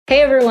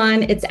Hey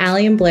everyone, it's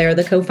Allie and Blair,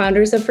 the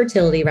co-founders of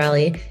Fertility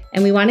Rally,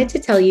 and we wanted to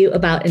tell you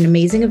about an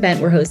amazing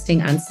event we're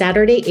hosting on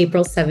Saturday,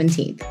 April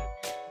 17th.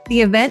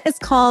 The event is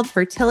called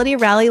Fertility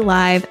Rally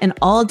Live, an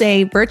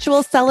all-day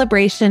virtual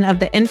celebration of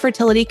the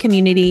infertility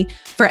community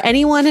for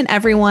anyone and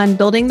everyone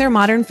building their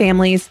modern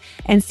families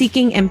and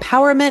seeking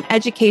empowerment,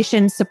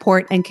 education,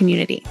 support, and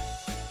community.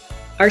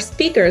 Our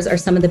speakers are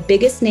some of the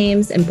biggest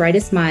names and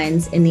brightest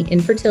minds in the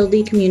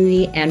infertility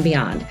community and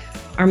beyond.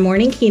 Our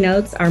morning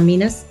keynotes are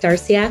Mina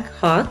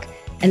Starsiak-Hawk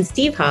and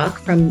Steve Hawk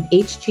from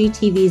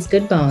HGTV's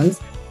Good Bones,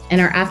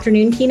 and our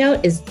afternoon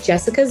keynote is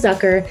Jessica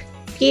Zucker,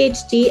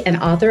 PhD and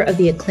author of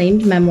the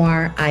acclaimed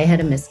memoir, I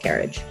Had a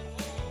Miscarriage.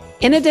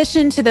 In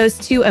addition to those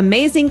two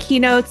amazing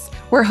keynotes,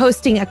 we're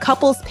hosting a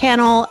couples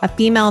panel, a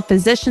female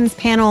physicians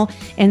panel,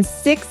 and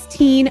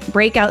 16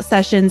 breakout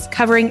sessions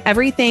covering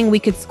everything we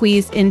could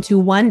squeeze into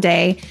one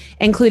day,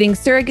 including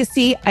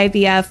surrogacy,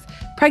 IVF,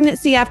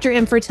 pregnancy after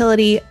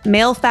infertility,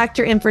 male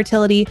factor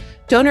infertility,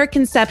 donor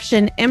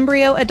conception,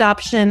 embryo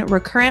adoption,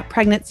 recurrent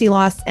pregnancy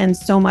loss, and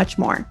so much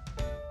more.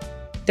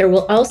 There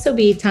will also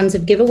be tons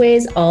of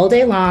giveaways all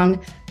day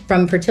long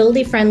from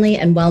fertility-friendly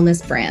and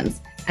wellness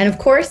brands. And of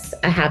course,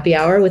 a happy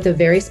hour with a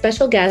very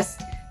special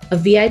guest, a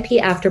VIP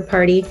after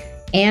party,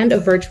 and a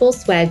virtual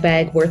swag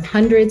bag worth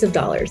hundreds of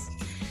dollars.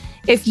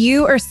 If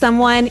you or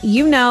someone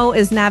you know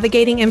is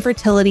navigating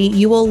infertility,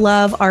 you will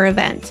love our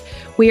event.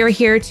 We are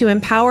here to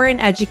empower and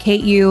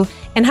educate you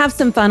and have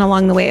some fun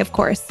along the way, of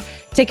course.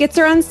 Tickets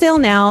are on sale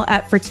now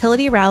at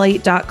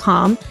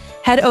fertilityrally.com.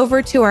 Head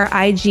over to our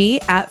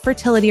IG at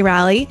Fertility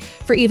Rally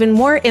for even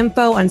more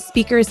info on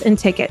speakers and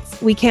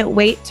tickets. We can't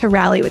wait to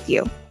rally with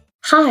you.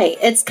 Hi,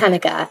 it's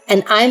Kanika,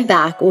 and I'm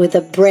back with a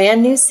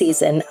brand new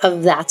season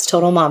of That's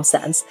Total Mom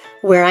Sense,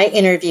 where I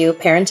interview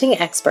parenting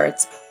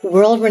experts,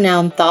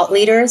 world-renowned thought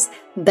leaders,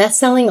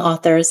 best-selling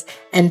authors,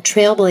 and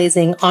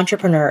trailblazing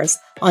entrepreneurs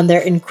on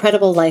their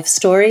incredible life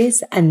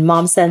stories and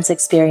mom sense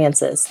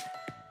experiences.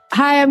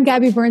 Hi, I'm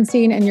Gabby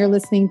Bernstein, and you're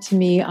listening to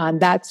me on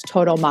That's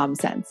Total Mom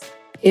Sense.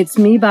 It's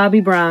me, Bobby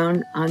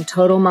Brown, on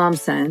Total Mom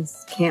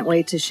Sense. Can't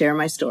wait to share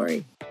my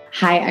story.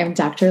 Hi, I'm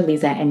Dr.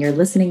 Lisa, and you're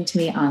listening to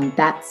me on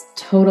That's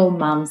Total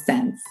Mom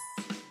Sense.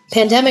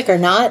 Pandemic or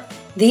not,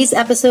 these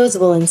episodes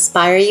will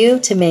inspire you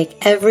to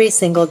make every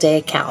single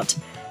day count.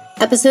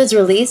 Episodes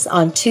release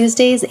on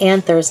Tuesdays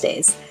and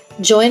Thursdays.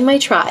 Join my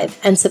tribe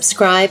and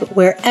subscribe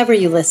wherever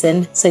you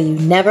listen so you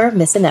never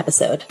miss an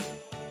episode.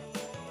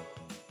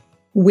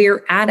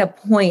 We're at a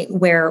point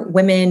where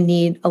women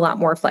need a lot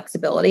more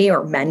flexibility,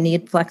 or men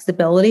need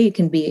flexibility. It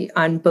can be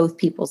on both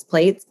people's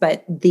plates,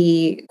 but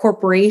the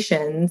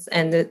corporations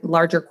and the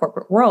larger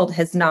corporate world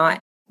has not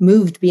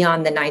moved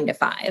beyond the 9 to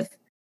 5.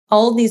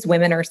 All of these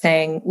women are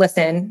saying,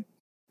 listen,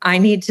 I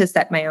need to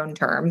set my own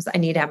terms. I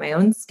need to have my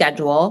own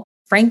schedule.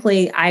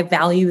 Frankly, I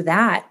value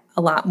that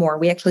a lot more.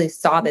 We actually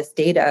saw this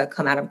data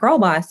come out of Girl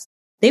Boss.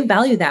 They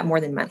value that more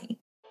than money.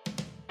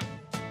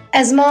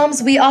 As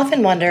moms, we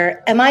often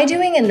wonder, am I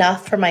doing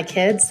enough for my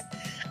kids?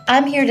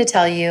 I'm here to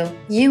tell you,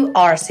 you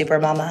are super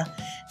mama.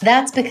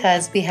 That's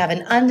because we have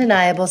an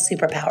undeniable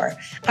superpower,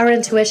 our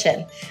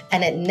intuition,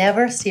 and it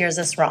never steers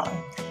us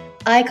wrong.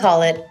 I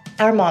call it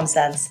our mom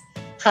sense.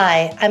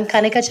 Hi, I'm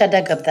Kanika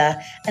Chadda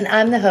Gupta, and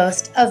I'm the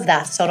host of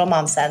That's Total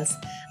Mom Sense.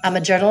 I'm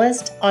a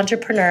journalist,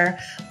 entrepreneur,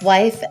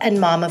 wife, and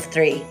mom of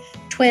 3,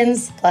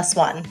 twins plus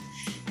 1.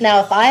 Now,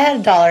 if I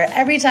had $1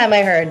 every time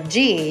I heard,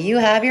 gee, you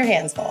have your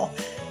hands full.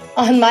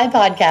 On my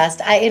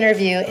podcast, I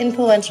interview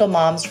influential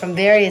moms from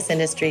various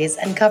industries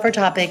and cover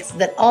topics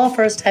that all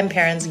first-time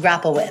parents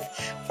grapple with,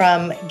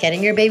 from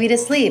getting your baby to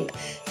sleep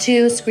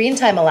to screen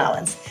time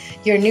allowance,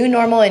 your new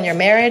normal in your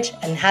marriage,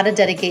 and how to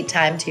dedicate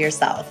time to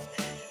yourself.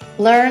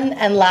 Learn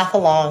and laugh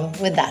along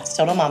with That's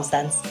Total Mom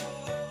Sense.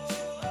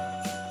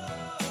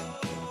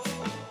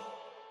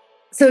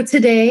 So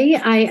today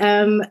I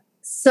am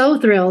so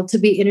thrilled to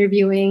be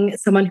interviewing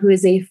someone who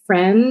is a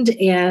friend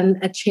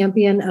and a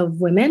champion of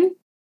women.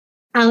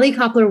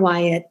 Koplar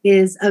Wyatt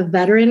is a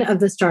veteran of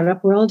the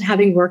startup world,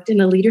 having worked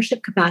in a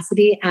leadership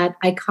capacity at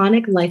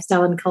iconic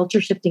lifestyle and culture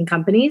shifting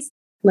companies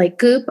like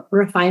Goop,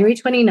 Refinery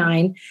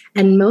 29,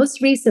 and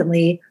most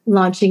recently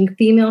launching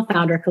Female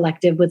Founder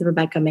Collective with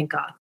Rebecca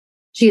Minkoff.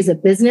 She is a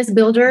business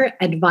builder,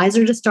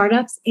 advisor to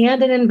startups,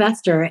 and an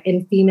investor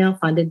in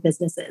female-funded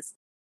businesses.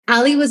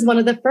 Ali was one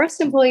of the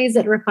first employees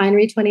at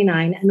Refinery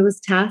 29 and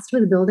was tasked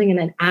with building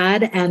an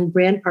ad and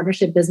brand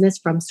partnership business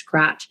from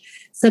scratch,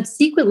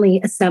 subsequently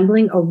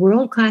assembling a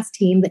world-class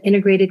team that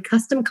integrated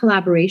custom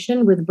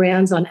collaboration with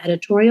brands on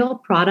editorial,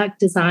 product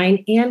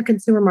design, and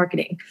consumer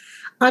marketing.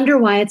 Under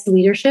Wyatt's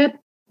leadership,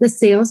 the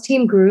sales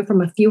team grew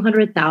from a few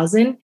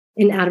 $100,000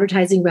 in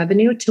advertising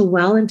revenue to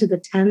well into the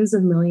tens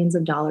of millions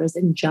of dollars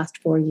in just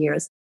 4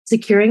 years,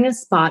 securing a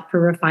spot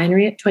for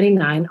Refinery at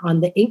 29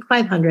 on the Inc.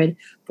 500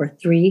 for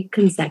 3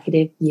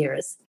 consecutive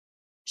years.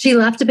 She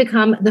left to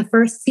become the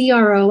first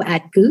CRO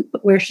at Goop,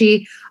 where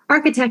she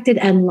architected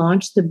and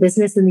launched the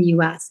business in the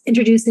US,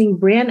 introducing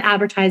brand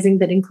advertising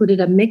that included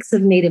a mix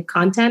of native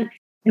content,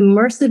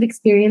 immersive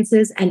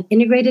experiences, and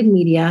integrated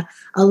media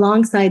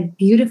alongside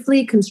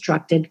beautifully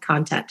constructed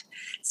content.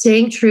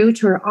 Staying true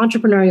to her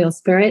entrepreneurial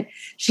spirit,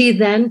 she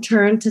then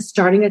turned to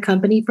starting a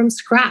company from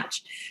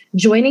scratch,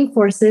 joining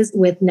forces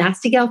with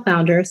Nasty Gal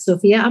founder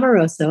Sophia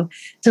Amoroso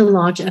to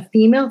launch a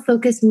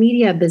female-focused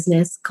media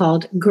business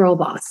called Girl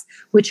Boss,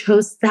 which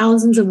hosts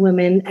thousands of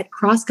women at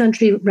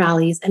cross-country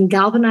rallies and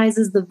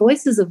galvanizes the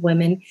voices of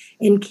women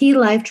in key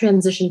life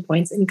transition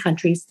points in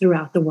countries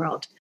throughout the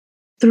world.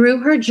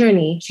 Through her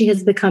journey, she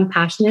has become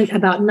passionate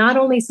about not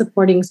only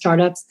supporting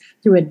startups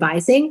through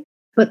advising,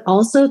 but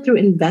also through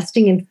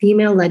investing in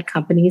female-led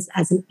companies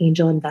as an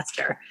angel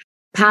investor.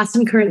 Past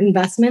and current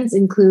investments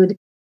include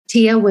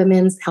Tia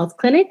Women's Health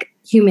Clinic,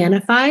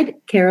 Humanified,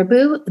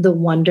 Caribou, The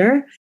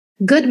Wonder,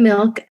 Good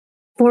Milk,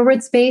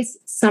 Forward Space,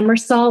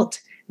 Somersault,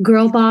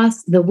 Girl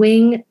Boss, The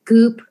Wing,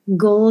 Goop,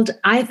 Gold,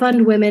 I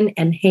Fund Women,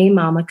 and Hey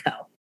Mama Co.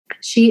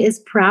 She is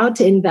proud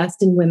to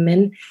invest in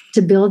women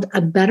to build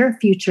a better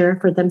future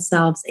for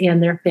themselves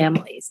and their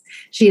families.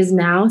 She is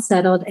now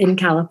settled in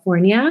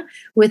California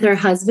with her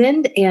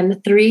husband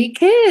and 3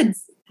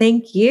 kids.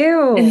 Thank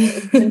you.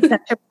 It's been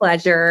such a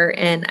pleasure.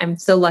 And I'm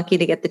so lucky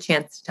to get the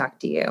chance to talk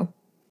to you.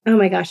 Oh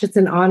my gosh, it's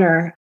an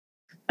honor.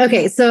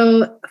 Okay,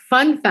 so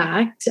fun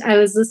fact, I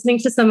was listening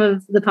to some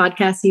of the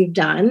podcasts you've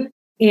done,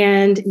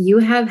 and you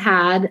have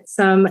had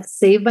some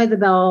Saved by the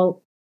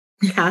Bell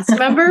cast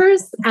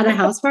members at a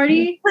house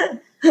party?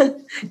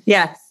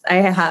 Yes, I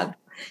have.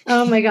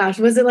 Oh my gosh.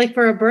 Was it like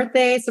for a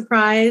birthday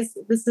surprise?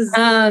 This is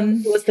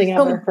the coolest thing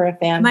ever for a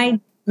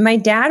fan. My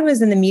dad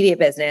was in the media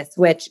business,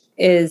 which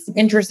is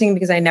interesting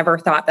because I never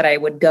thought that I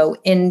would go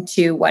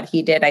into what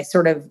he did. I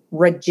sort of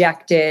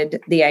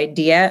rejected the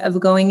idea of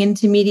going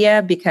into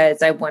media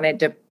because I wanted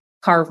to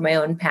carve my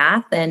own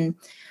path. And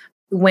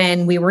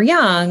when we were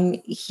young,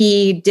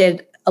 he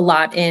did a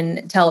lot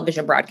in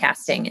television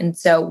broadcasting. And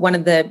so one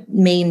of the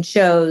main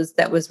shows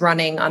that was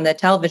running on the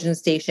television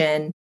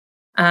station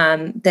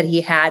that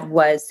he had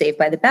was Saved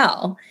by the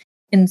Bell.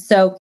 And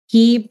so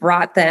he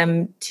brought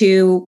them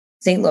to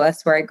St.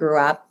 Louis, where I grew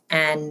up.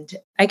 And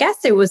I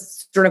guess it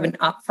was sort of an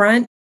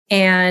upfront.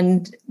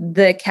 And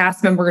the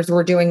cast members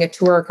were doing a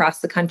tour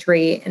across the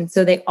country. And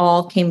so they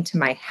all came to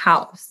my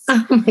house.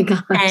 Oh my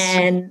gosh.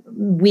 And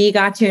we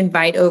got to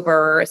invite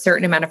over a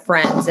certain amount of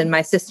friends. And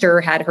my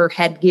sister had her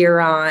headgear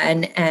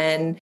on.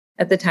 And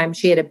at the time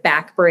she had a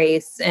back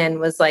brace and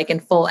was like in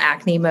full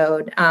acne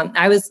mode.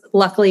 I was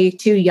luckily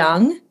too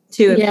young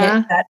to have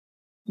hit that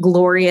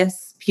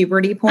glorious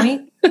puberty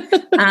point.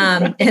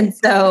 And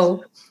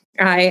so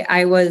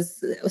I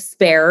was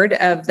spared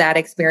of that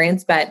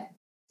experience, but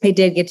I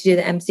did get to do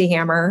the MC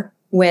Hammer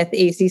with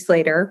AC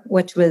Slater,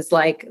 which was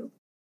like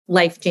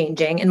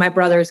life-changing. And my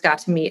brothers got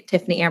to meet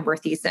Tiffany Amber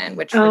Thiessen,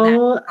 which for them,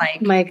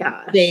 like, my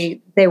gosh,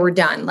 they were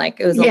done.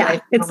 Like it was a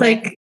life it's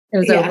moment. like it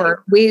was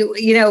over. We,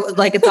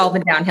 like it's all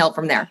been downhill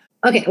from there.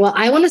 Okay, well,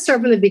 I want to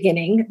start from the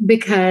beginning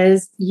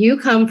because you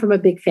come from a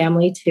big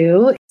family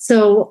too.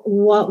 So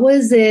what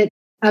was it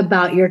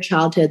about your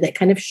childhood that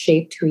kind of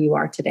shaped who you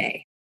are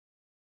today?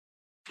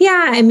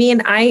 Yeah, I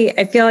mean,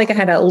 I feel like I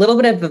had a little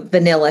bit of a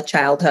vanilla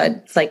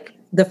childhood. It's like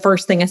the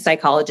first thing a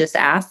psychologist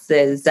asks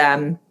is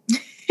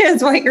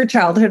what your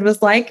childhood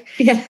was like.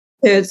 Yeah.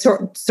 To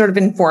sort of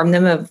inform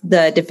them of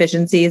the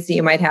deficiencies that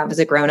you might have as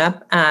a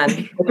grown-up.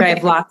 Which I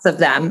have lots of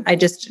them. I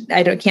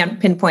can't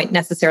pinpoint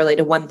necessarily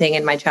to one thing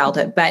in my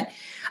childhood, but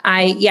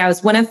I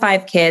was one of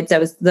 5 kids. I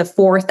was the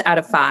 4th out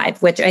of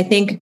 5, which I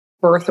think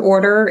birth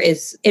order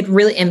it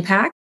really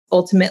impacts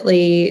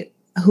ultimately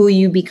who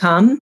you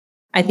become.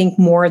 I think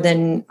more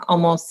than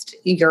almost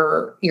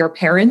your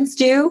parents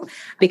do,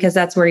 because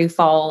that's where you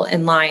fall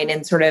in line,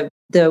 and sort of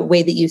the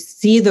way that you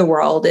see the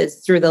world is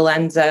through the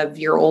lens of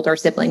your older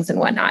siblings and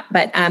whatnot.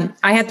 But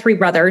I had 3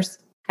 brothers.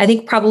 I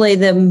think probably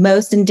the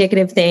most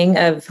indicative thing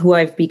of who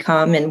I've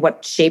become and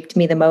what shaped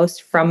me the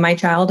most from my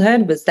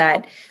childhood was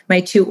that my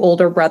 2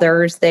 older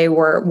brothers,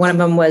 one of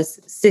them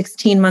was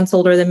 16 months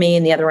older than me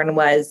and the other one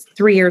was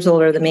 3 years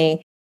older than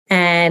me.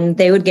 And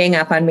they would gang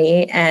up on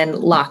me and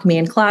lock me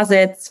in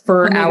closets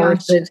for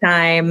hours at a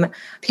time,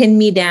 pin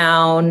me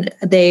down.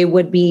 They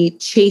would be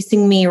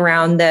chasing me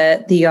around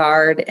the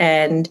yard.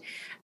 And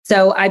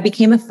so I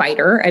became a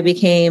fighter. I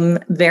became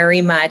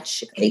very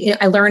much,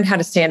 I learned how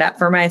to stand up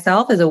for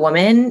myself as a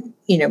woman,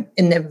 in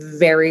the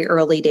very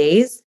early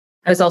days.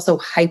 I was also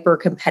hyper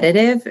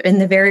competitive in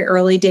the very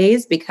early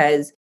days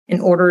because in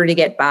order to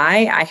get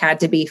by, I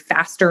had to be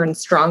faster and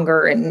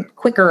stronger and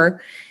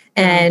quicker.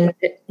 And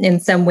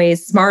in some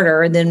ways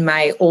smarter than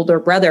my older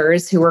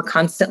brothers who were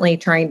constantly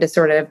trying to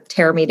sort of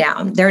tear me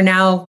down. They're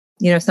now,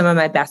 some of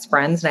my best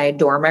friends and I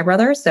adore my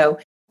brothers. So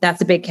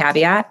that's a big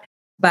caveat.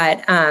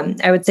 But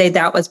I would say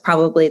that was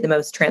probably the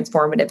most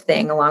transformative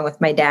thing, along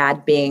with my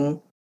dad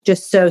being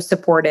just so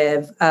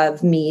supportive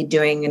of me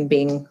doing and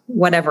being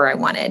whatever I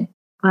wanted.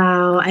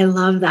 Wow, I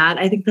love that.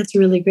 I think that's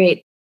really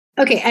great.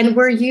 Okay. And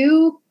were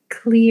you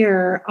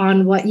clear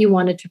on what you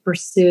wanted to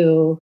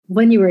pursue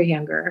when you were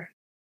younger?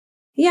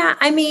 Yeah,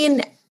 I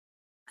mean,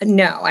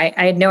 no, I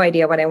had no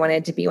idea what I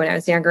wanted to be when I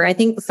was younger. I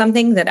think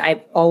something that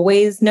I've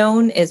always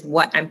known is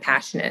what I'm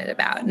passionate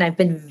about. And I've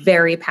been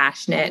very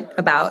passionate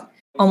about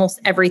almost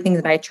everything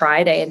that I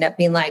tried, I ended up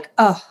being like,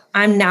 oh,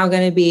 I'm now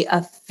going to be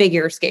a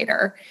figure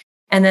skater.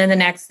 And then the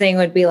next thing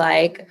would be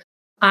like,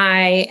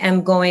 I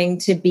am going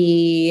to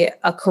be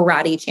a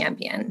karate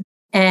champion.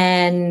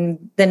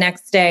 And the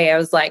next day I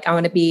was like, I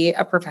want to be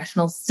a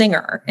professional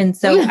singer. And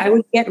so I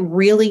would get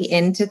really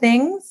into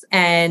things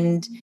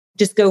and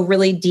just go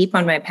really deep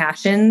on my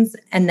passions.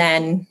 And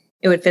then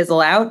it would fizzle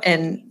out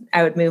and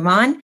I would move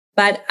on.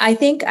 But I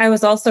think I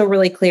was also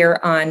really clear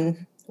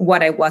on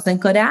what I wasn't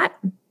good at.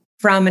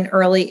 From an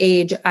early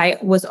age, I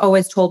was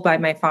always told by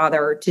my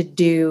father to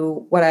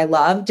do what I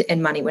loved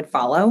and money would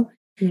follow.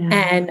 Yeah.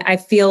 And I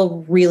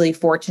feel really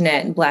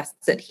fortunate and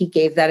blessed that he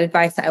gave that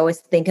advice. I always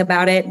think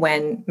about it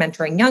when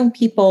mentoring young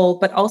people,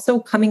 but also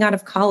coming out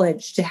of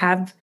college, to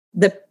have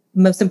the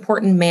most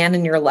important man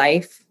in your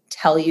life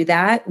tell you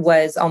that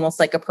was almost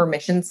like a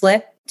permission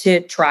slip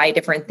to try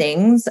different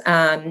things.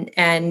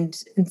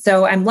 And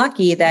so I'm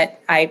lucky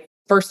that I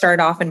first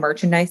started off in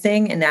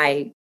merchandising and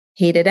I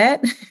hated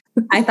it.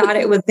 I thought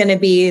it was going to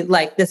be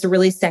like this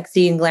really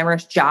sexy and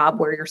glamorous job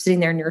where you're sitting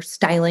there and you're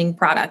styling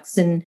products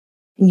and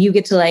you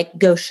get to like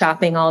go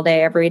shopping all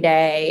day, every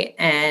day,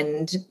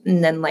 and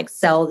then like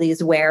sell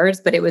these wares.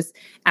 But it was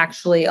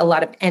actually a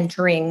lot of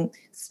entering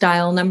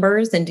style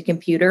numbers into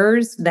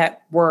computers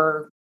that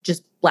were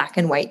just black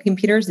and white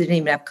computers. They didn't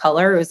even have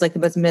color. It was like the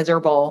most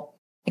miserable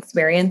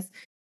experience.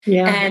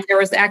 Yeah. And there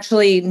was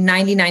actually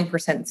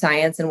 99%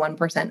 science and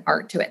 1%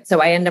 art to it. So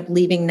I ended up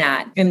leaving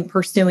that and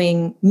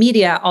pursuing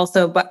media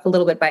also, but a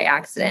little bit by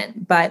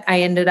accident. But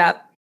I ended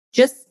up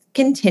just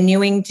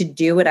continuing to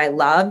do what I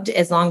loved.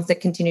 As long as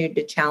it continued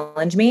to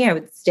challenge me, I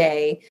would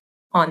stay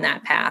on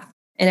that path.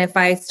 And if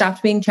I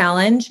stopped being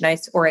challenged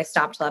or I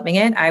stopped loving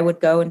it, I would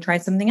go and try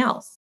something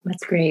else.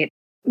 That's great.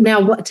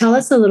 Now, tell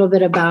us a little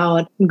bit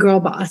about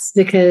Girl Boss,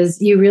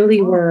 because you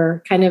really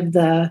were kind of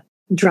the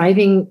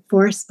driving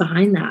force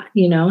behind that,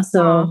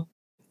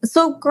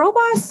 So Girl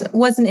Boss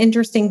was an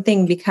interesting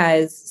thing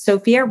because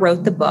Sophia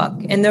wrote the book,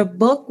 and the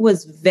book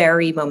was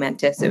very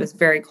momentous. It was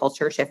very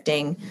culture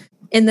shifting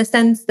in the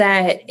sense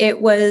that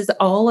it was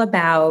all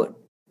about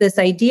this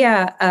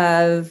idea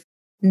of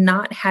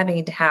not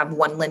having to have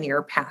one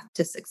linear path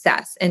to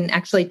success and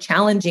actually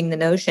challenging the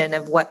notion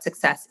of what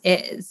success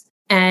is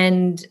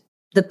and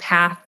the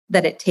path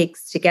that it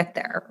takes to get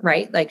there,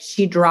 right? Like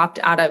she dropped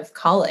out of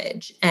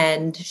college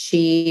and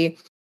she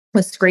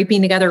was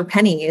scraping together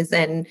pennies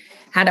and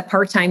had a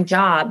part-time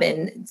job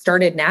and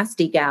started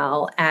Nasty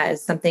Gal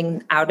as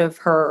something out of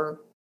her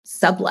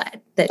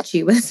sublet that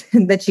she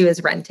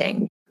was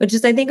renting, which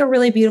is, I think, a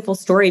really beautiful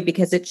story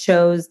because it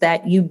shows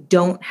that you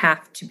don't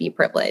have to be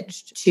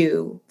privileged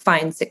to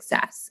find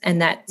success and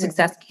that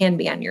success can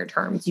be on your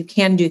terms. You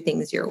can do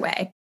things your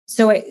way.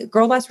 So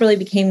Girl Boss really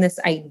became this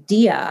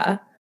idea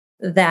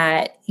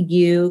that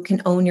you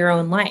can own your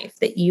own life,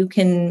 that you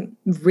can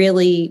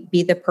really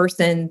be the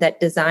person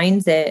that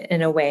designs it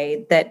in a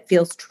way that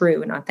feels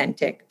true and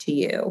authentic to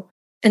you.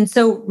 And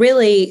so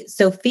really,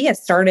 Sophia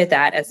started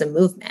that as a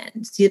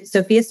movement.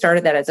 Sophia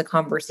started that as a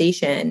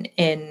conversation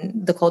in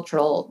the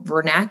cultural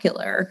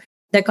vernacular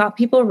that got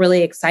people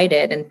really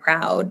excited and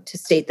proud to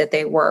state that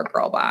they were a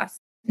girl boss.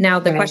 Now,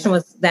 the question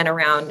was then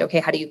around, okay,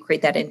 how do you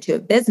create that into a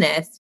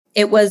business?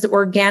 It was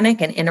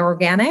organic and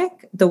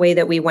inorganic, the way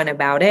that we went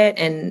about it.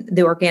 And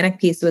the organic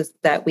piece was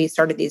that we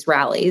started these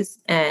rallies.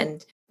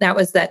 And that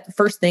was that the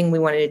first thing we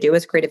wanted to do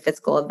was create a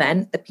physical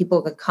event that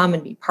people could come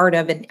and be part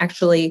of and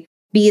actually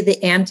be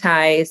the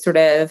anti sort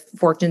of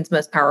Fortune's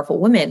Most Powerful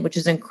Women, which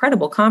is an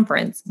incredible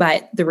conference.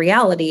 But the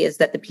reality is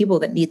that the people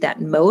that need that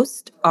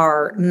most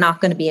are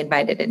not going to be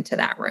invited into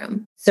that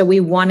room. So we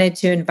wanted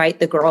to invite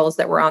the girls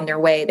that were on their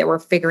way, that were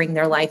figuring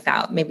their life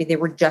out. Maybe they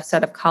were just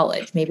out of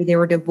college. Maybe they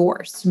were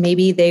divorced.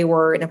 Maybe they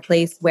were in a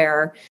place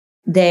where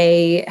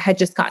they had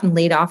just gotten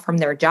laid off from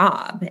their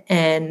job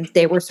and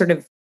they were sort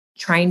of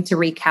trying to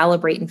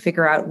recalibrate and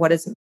figure out, what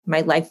does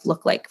my life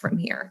look like from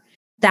here?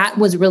 That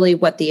was really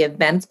what the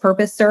event's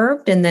purpose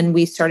served. And then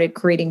we started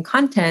creating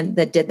content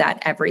that did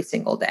that every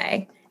single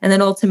day. And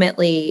then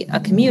ultimately a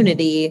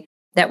community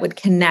that would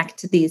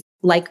connect these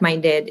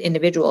like-minded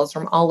individuals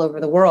from all over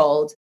the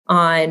world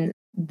on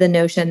the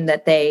notion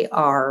that they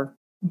are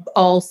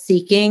all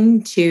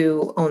seeking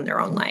to own their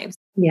own lives.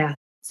 Yeah.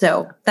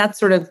 So that's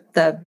sort of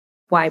the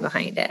why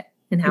behind it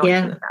and how it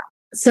came about.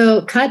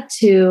 So cut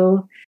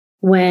to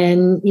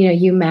when,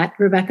 you met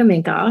Rebecca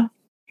Minkoff.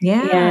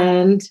 Yeah.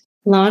 And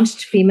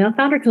launched Female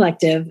Founder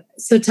Collective.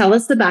 So tell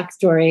us the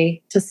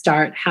backstory to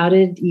start. How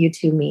did you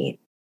two meet?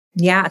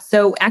 Yeah.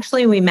 So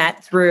actually we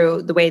met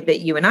through the way that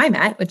you and I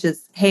met, which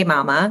is Hey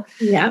Mama.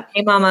 Yeah.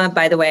 Hey Mama,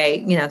 by the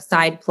way,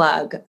 side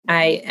plug.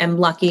 I am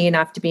lucky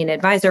enough to be an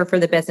advisor for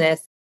the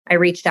business. I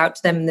reached out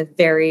to them in the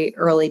very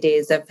early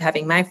days of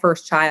having my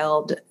first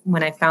child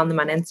when I found them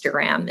on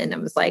Instagram. And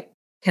it was like,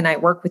 can I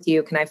work with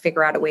you? Can I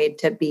figure out a way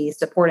to be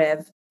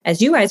supportive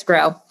as you guys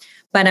grow?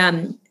 But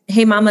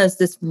Hey Mama is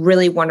this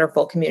really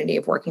wonderful community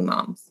of working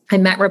moms. I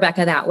met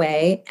Rebecca that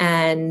way,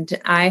 and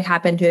I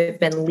happened to have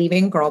been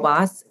leaving Girl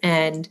Boss,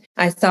 and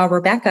I saw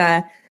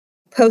Rebecca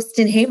post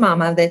in Hey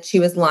Mama that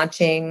she was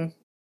launching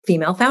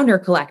Female Founder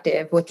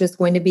Collective, which is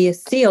going to be a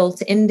seal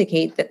to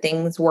indicate that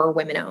things were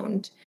women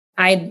owned.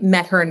 I'd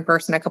met her in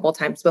person a couple of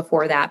times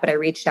before that, but I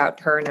reached out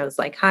to her and I was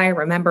like, hi,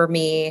 remember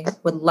me?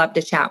 Would love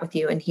to chat with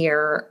you and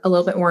hear a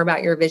little bit more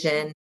about your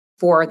vision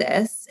for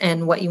this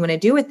and what you want to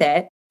do with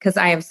it. Because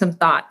I have some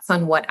thoughts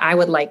on what I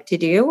would like to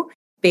do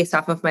based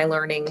off of my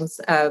learnings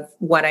of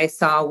what I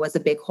saw was a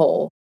big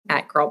hole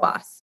at Girl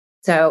Boss.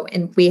 So,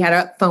 and we had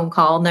a phone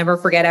call. Never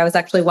forget, I was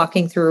actually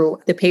walking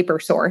through the paper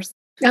source.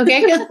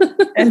 Okay.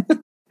 And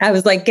I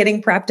was like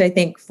getting prepped, I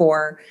think,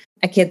 for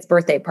a kid's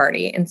birthday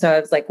party. And so I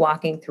was like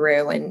walking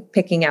through and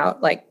picking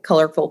out like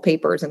colorful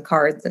papers and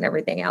cards and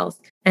everything else.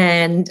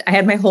 And I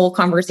had my whole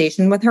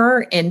conversation with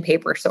her in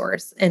paper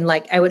source. And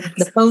like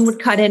the phone would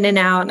cut in and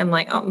out. And I'm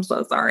like, oh, I'm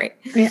so sorry.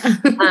 Yeah.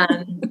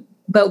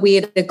 But we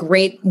had a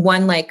great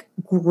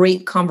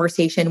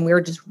conversation. We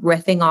were just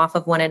riffing off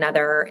of one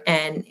another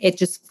and it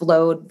just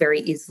flowed very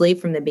easily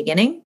from the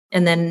beginning.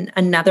 And then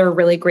another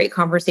really great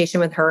conversation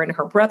with her and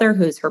her brother,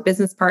 who's her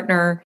business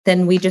partner.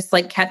 Then we just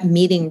like kept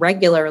meeting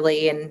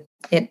regularly and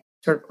it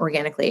sort of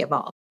organically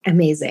evolved.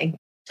 Amazing.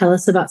 Tell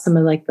us about some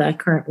of like the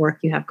current work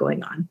you have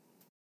going on.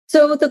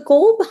 So the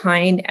goal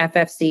behind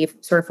FFC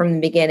sort of from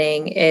the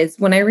beginning is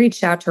when I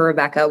reached out to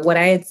Rebecca, what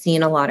I had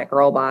seen a lot at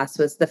Girl Boss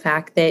was the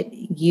fact that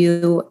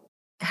you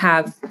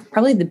have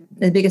probably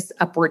the biggest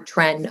upward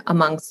trend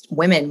amongst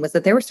women was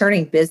that they were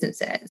starting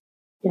businesses.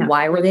 Yeah.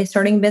 Why were they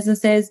starting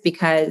businesses?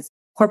 Because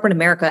corporate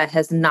America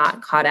has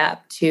not caught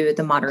up to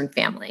the modern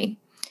family.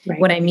 Right.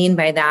 What I mean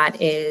by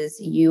that is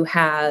you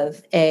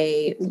have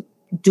a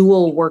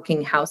dual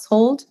working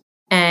household.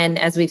 And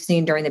as we've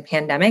seen during the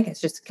pandemic, it's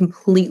just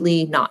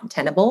completely not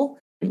tenable.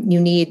 You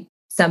need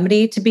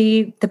somebody to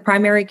be the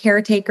primary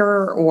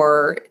caretaker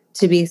or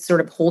to be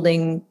sort of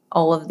holding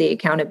all of the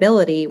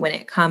accountability when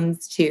it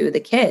comes to the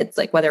kids,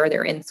 like whether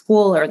they're in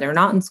school or they're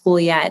not in school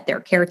yet, they're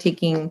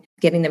caretaking,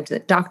 getting them to the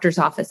doctor's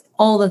office,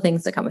 all the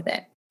things that come with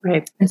it.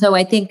 Right. And so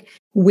I think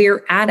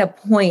we're at a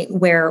point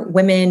where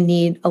women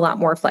need a lot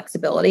more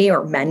flexibility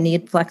or men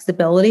need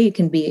flexibility. It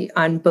can be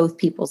on both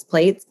people's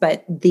plates,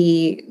 but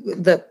the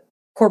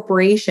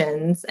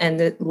corporations and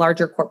the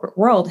larger corporate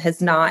world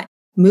has not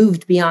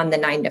moved beyond the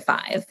 9 to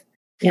 5.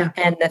 Yeah.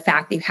 And the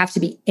fact that you have to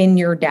be in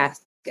your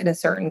desk at a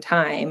certain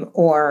time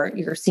or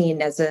you're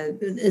seen as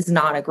is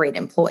not a great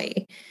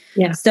employee.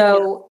 Yeah.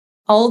 So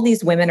all of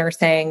these women are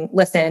saying,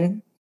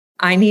 listen,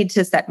 I need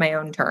to set my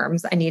own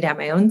terms. I need to have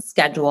my own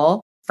schedule.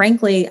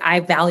 Frankly,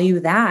 I value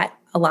that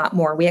a lot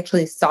more. We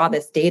actually saw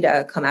this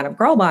data come out of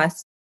Girl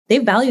Boss. They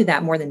value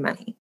that more than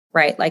money,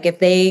 right? Like if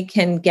they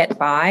can get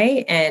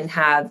by and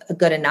have a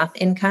good enough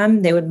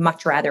income, they would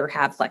much rather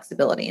have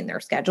flexibility in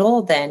their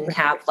schedule than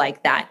have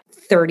like that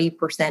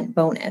 30%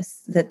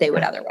 bonus that they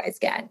would otherwise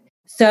get.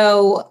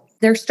 So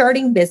they're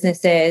starting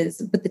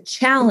businesses, but the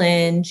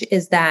challenge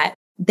is that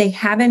they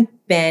haven't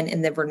been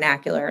in the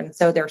vernacular. And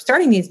so they're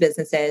starting these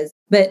businesses,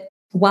 but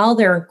while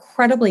they're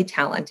incredibly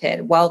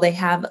talented, while they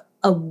have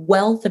a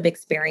wealth of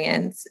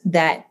experience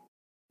that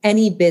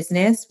any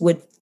business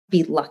would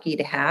be lucky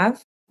to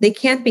have, they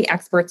can't be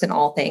experts in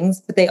all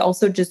things, but they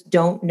also just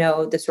don't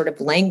know the sort of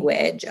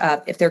language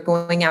of if they're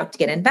going out to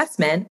get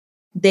investment,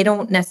 they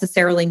don't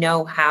necessarily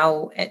know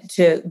how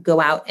to go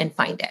out and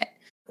find it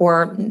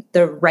or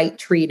the right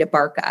tree to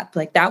bark up.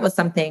 Like that was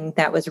something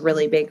that was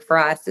really big for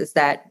us is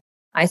that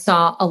I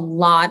saw a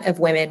lot of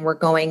women were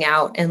going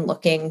out and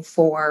looking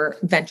for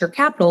venture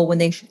capital when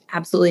they should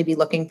absolutely be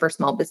looking for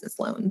small business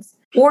loans.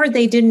 Or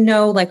they didn't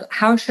know, like,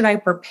 how should I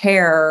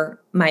prepare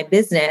my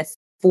business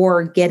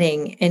for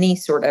getting any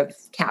sort of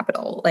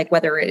capital, like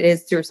whether it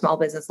is through small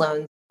business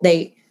loans.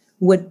 They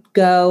would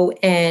go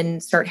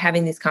and start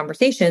having these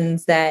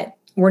conversations that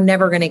were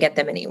never going to get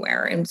them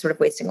anywhere and sort of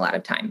wasting a lot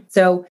of time.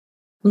 So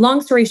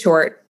long story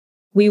short,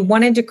 we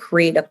wanted to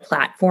create a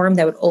platform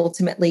that would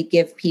ultimately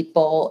give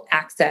people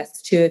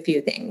access to a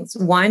few things.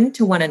 One,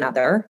 to one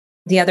another.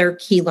 The other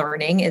key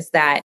learning is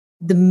that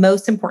the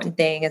most important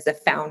thing as a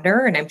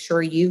founder, and I'm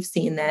sure you've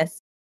seen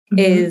this,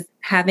 is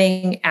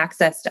having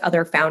access to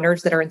other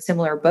founders that are in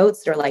similar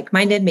boats, that are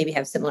like-minded, maybe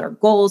have similar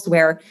goals,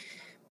 where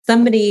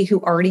somebody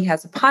who already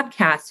has a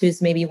podcast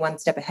who's maybe one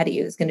step ahead of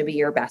you is going to be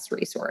your best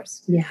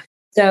resource. Yeah.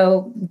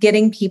 So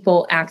getting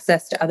people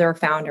access to other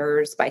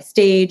founders by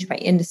stage, by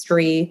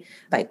industry,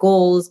 by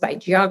goals, by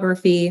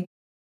geography,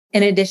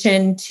 in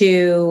addition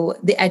to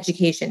the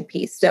education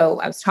piece. So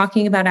I was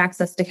talking about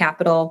access to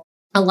capital.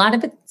 A lot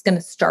of it's going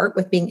to start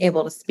with being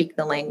able to speak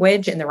the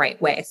language in the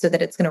right way so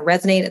that it's going to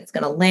resonate, it's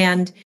going to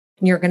land,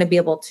 and you're going to be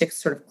able to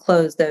sort of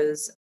close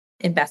those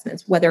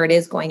investments, whether it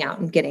is going out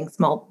and getting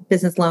small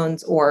business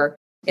loans or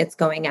it's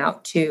going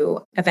out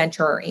to a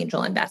venture or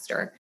angel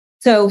investor.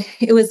 So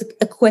it was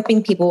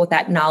equipping people with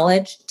that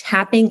knowledge,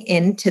 tapping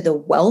into the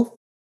wealth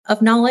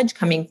of knowledge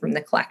coming from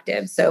the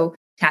collective. So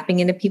tapping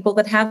into people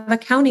that have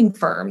accounting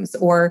firms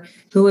or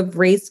who have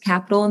raised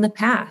capital in the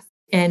past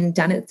and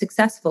done it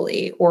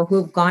successfully, or who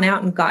have gone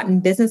out and gotten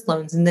business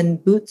loans and then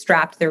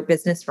bootstrapped their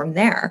business from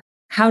there.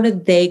 How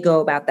did they go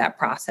about that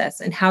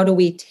process? And how do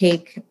we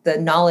take the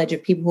knowledge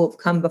of people who have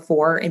come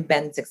before and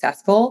been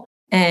successful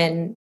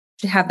and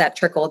to have that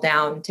trickle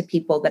down to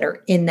people that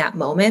are in that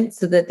moment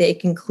so that they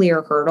can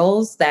clear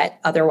hurdles that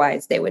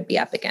otherwise they would be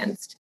up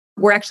against.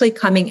 We're actually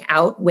coming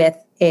out with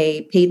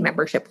a paid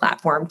membership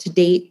platform. To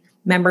date,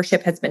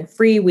 membership has been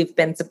free. We've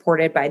been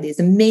supported by these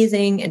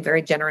amazing and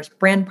very generous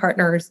brand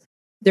partners.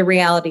 The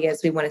reality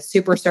is we want to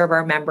super serve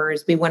our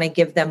members. We want to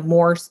give them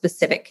more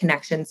specific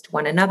connections to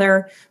one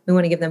another. We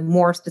want to give them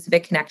more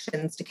specific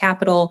connections to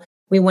capital.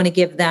 We want to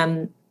give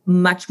them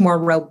much more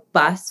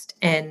robust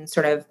and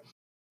sort of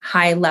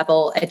high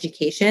level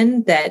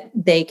education that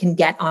they can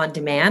get on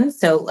demand.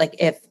 So like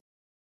if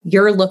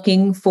you're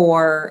looking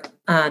for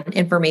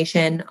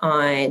information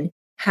on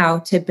how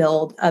to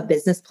build a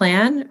business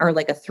plan or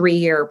like a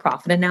 3-year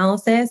profit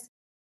analysis,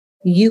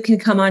 you can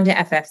come on to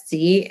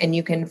FFC and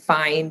you can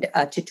find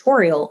a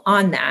tutorial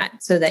on that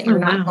so that you're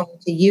not going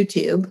to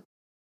YouTube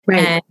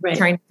and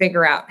trying to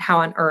figure out how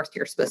on earth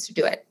you're supposed to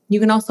do it. You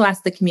can also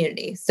ask the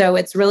community. So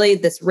it's really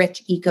this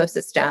rich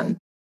ecosystem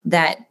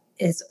that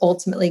is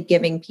ultimately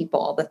giving people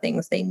all the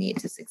things they need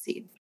to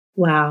succeed.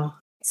 Wow.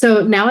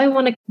 So now I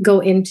want to go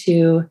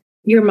into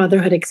your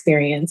motherhood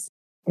experience.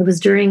 It was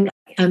during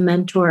a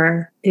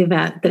mentor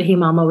event that Hey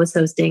Mama was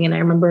hosting. And I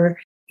remember,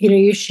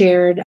 you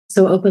shared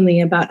so openly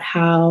about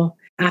how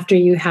after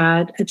you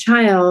had a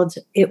child,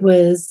 it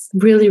was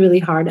really, really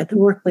hard at the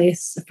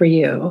workplace for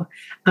you.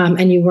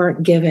 And you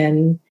weren't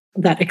given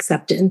that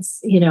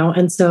acceptance,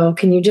 And so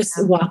can you just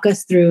walk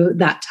us through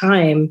that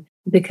time?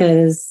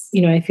 Because,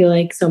 I feel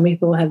like so many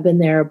people have been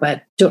there,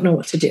 but don't know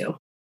what to do.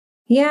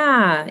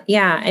 Yeah.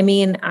 I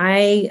mean,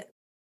 I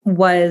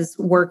was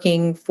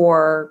working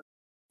for,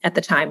 at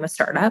the time, a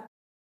startup.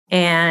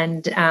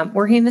 And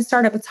working in a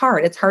startup, it's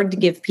hard. It's hard to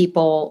give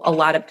people a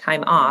lot of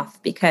time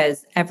off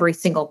because every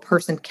single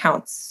person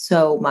counts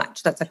so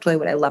much. That's actually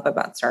what I love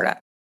about startup.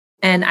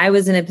 And I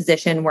was in a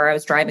position where I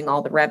was driving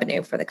all the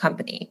revenue for the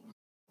company.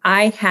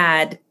 I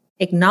had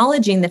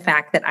acknowledging the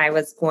fact that I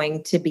was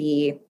going to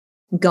be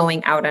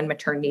going out on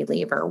maternity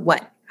leave, or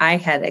what I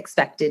had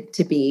expected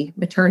to be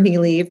maternity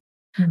leave.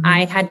 Mm-hmm.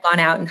 I had gone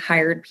out and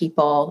hired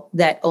people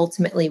that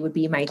ultimately would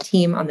be my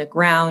team on the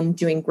ground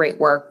doing great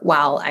work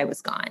while I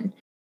was gone.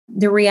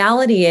 The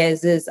reality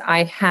is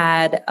I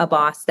had a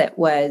boss that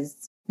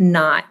was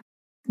not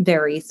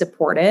very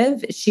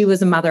supportive. She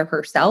was a mother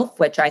herself,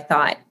 which I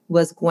thought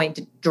was going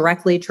to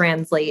directly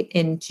translate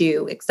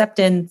into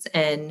acceptance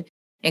and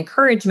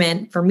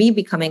encouragement for me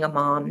becoming a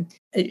mom.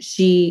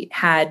 She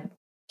had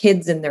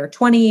kids in their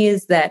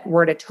 20s that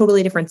were at a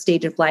totally different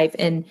stage of life.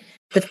 And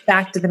the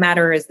fact of the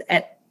matter is,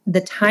 at the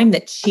time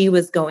that she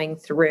was going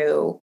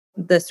through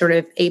the sort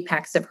of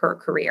apex of her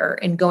career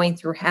and going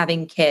through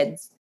having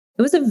kids,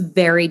 it was a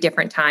very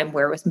different time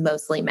where it was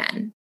mostly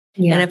men.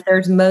 Yeah. And if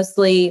there's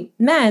mostly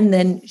men,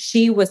 then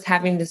she was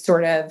having to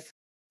sort of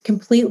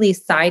completely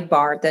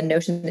sidebar the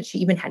notion that she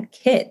even had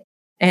kids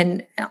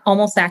and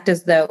almost act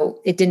as though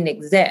it didn't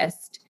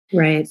exist.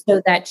 Right.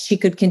 So that she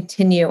could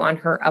continue on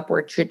her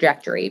upward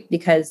trajectory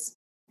because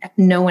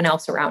no one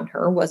else around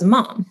her was a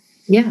mom.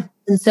 Yeah.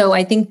 And so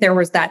I think there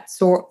was that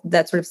sort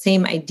of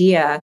same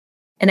idea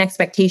and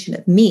expectation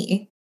of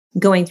me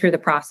going through the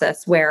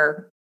process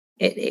where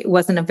it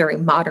wasn't a very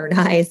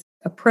modernized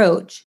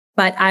approach,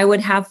 but I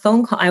would have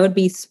phone call. I would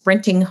be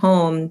sprinting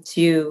home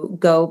to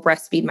go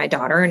breastfeed my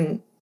daughter.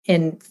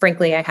 And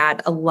frankly, I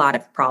had a lot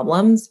of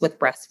problems with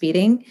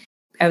breastfeeding.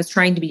 I was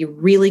trying to be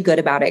really good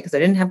about it because I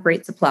didn't have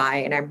great supply,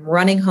 and I'm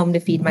running home to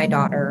feed my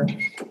daughter.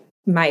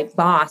 My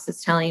boss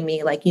is telling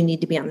me, like, you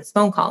need to be on this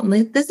phone call. And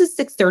like, this is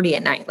 6:30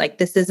 at night. Like,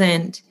 this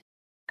isn't,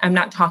 I'm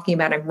not talking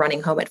about I'm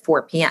running home at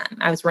 4 p.m.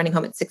 I was running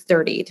home at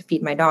 6:30 to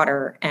feed my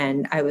daughter,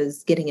 and I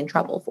was getting in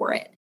trouble for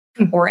it.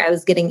 Mm-hmm. Or I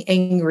was getting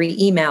angry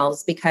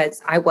emails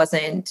because I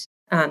wasn't,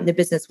 the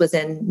business was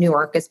in New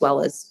York as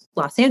well as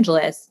Los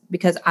Angeles,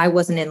 because I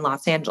wasn't in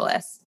Los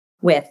Angeles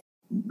with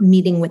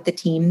meeting with the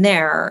team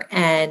there.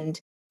 And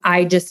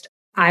I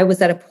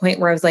was at a point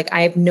where I was like,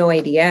 I have no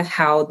idea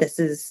how this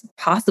is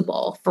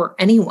possible for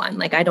anyone.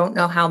 Like, I don't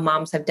know how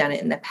moms have done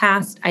it in the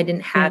past. I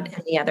didn't have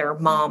any other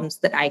moms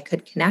that I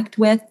could connect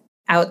with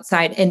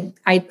outside. And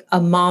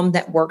a mom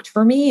that worked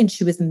for me, and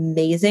she was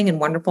amazing and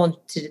wonderful. And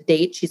to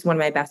date, she's one of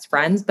my best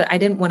friends, but I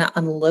didn't want to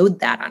unload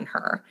that on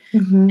her.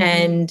 Mm-hmm.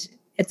 And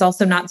it's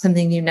also not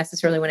something you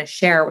necessarily want to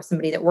share with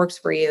somebody that works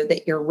for you,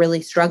 that you're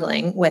really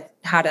struggling with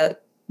how to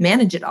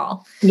manage it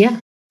all. Yeah.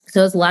 So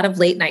it was a lot of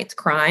late nights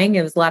crying.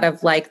 It was a lot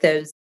of like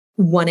those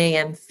 1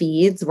 a.m.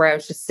 feeds where I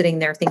was just sitting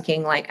there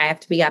thinking, like, I have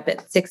to be up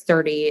at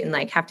 6:30 and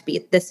like have to be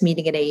at this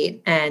meeting at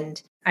 8,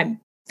 and I'm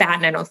fat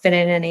and I don't fit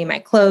in any of my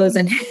clothes,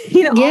 and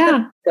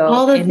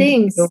all the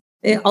things,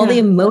 all the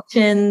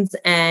emotions.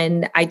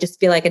 And I just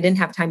feel like I didn't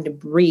have time to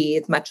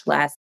breathe, much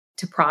less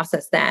to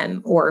process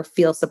them or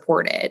feel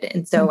supported.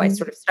 And so I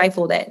sort of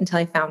stifled it until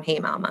I found Hey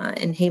Mama.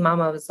 And Hey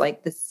Mama was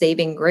like the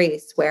saving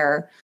grace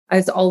where I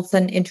was all of a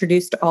sudden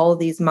introduced to all of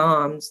these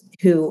moms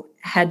who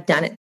had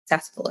done it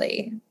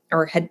successfully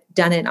or had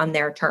done it on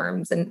their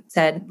terms, and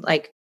said,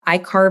 like, I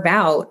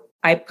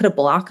put a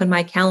block on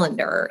my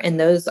calendar, and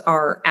those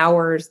are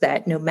hours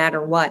that no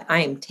matter what I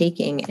am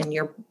taking, and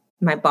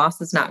my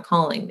boss is not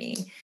calling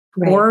me.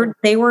 Right. Or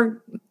they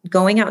were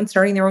going out and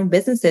starting their own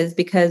businesses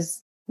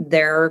because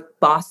their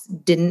boss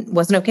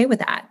wasn't okay with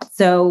that.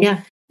 So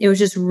it was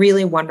just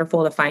really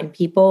wonderful to find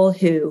people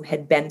who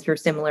had been through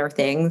similar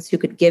things, who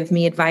could give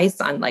me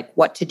advice on like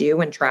what to do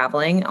when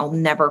traveling. I'll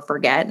never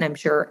forget. And I'm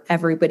sure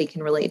everybody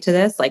can relate to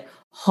this, like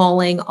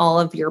hauling all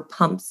of your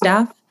pump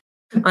stuff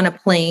on a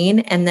plane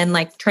and then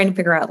like trying to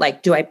figure out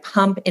like, do I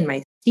pump in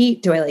my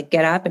seat? Do I like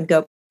get up and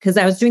go? Because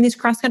I was doing these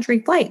cross-country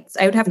flights.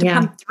 I would have to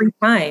pump 3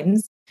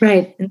 times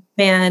in the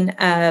span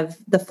of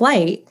the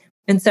flight.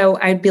 And so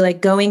I'd be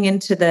like going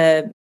into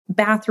the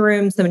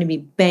bathroom, somebody would be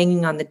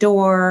banging on the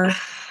door.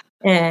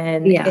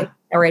 And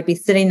or I'd be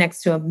sitting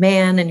next to a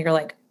man and you're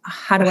like,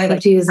 how do I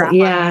like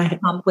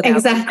pump without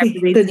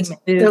exactly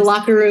the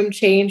locker room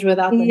change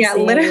without them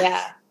seeing, literally.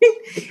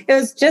 It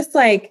was just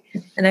like,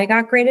 and I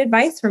got great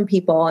advice from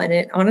people. And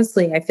it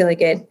honestly, I feel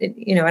like it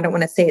I don't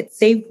want to say it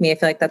saved me. I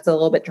feel like that's a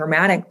little bit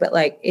dramatic, but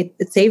like it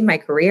saved my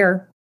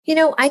career.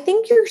 I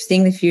think you're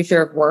seeing the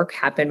future of work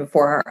happen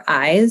before our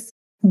eyes.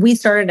 We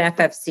started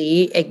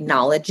FFC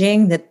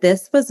acknowledging that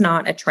this was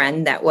not a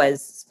trend that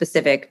was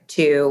specific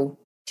to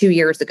 2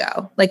 years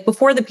ago. Like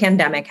before the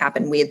pandemic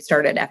happened, we had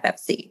started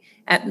FFC.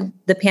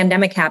 The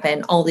pandemic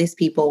happened, all these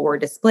people were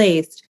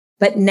displaced.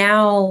 But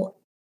now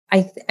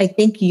I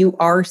think you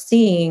are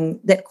seeing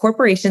that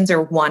corporations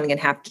are going to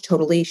have to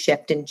totally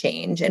shift and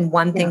change. And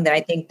one thing that I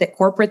think that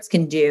corporates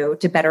can do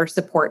to better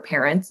support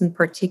parents and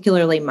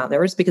particularly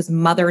mothers, because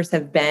mothers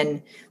have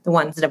been the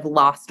ones that have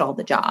lost all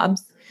the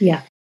jobs,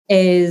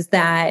 is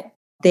that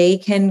they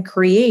can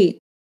create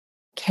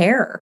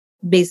care.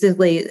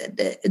 Basically,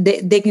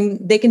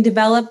 they can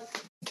develop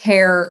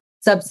care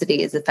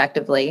subsidies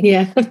effectively,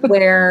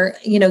 where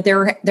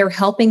they're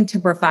helping to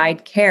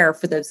provide care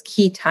for those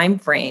key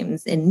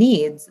timeframes and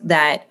needs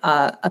that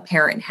a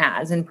parent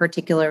has, and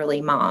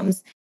particularly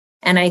moms.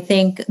 And I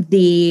think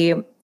the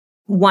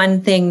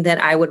one thing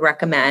that I would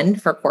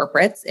recommend for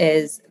corporates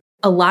is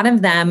a lot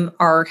of them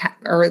are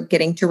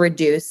getting to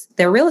reduce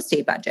their real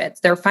estate budgets.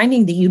 They're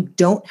finding that you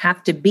don't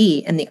have to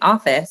be in the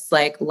office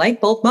like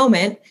light bulb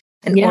moment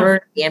in order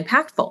to be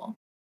impactful.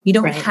 You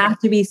don't have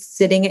to be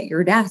sitting at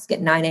your desk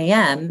at 9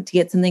 a.m. to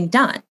get something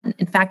done.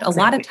 In fact, a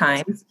lot of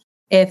times,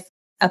 if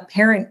a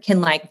parent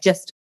can like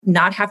just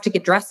not have to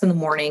get dressed in the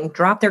morning,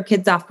 drop their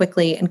kids off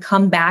quickly and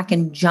come back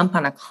and jump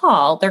on a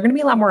call, they're going to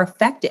be a lot more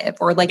effective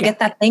or like get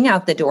that thing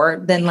out the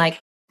door than like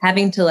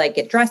having to like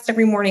get dressed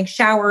every morning,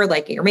 shower,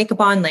 like get your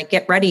makeup on, like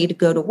get ready to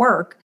go to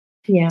work.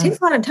 It takes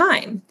a lot of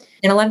time.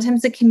 And a lot of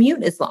times the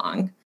commute is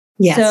long.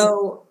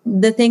 So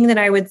the thing that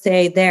I would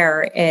say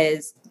there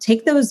is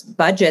take those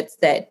budgets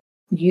that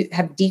you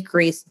have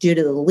decreased due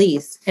to the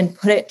lease and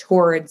put it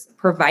towards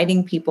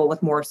providing people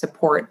with more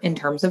support in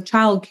terms of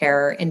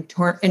childcare,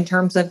 in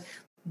terms of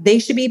they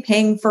should be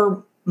paying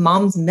for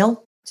mom's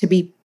milk to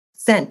be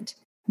sent.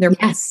 Their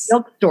milk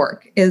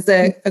stork is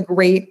a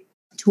great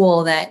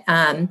tool that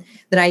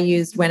I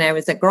used when I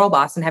was at Girl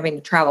Boss and having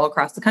to travel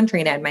across the country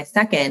and I had my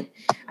second.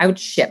 I would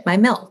ship my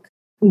milk.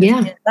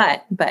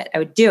 But I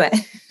would do it.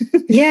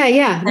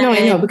 No,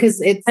 I know because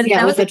it's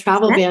with the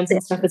travel bans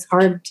and stuff, it's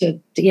hard to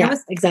it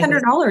was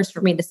 $600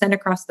 for me to send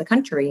across the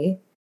country.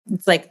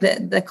 It's like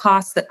the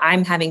cost that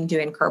I'm having to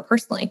incur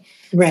personally.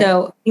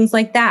 So things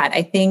like that.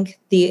 I think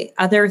the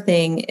other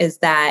thing is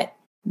that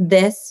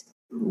let's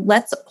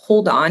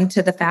hold on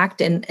to the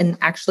fact and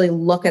actually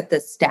look at the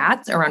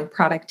stats around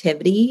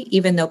productivity,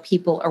 even though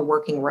people are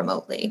working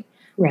remotely.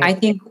 I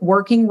think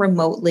working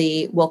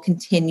remotely will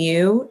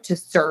continue to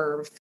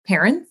serve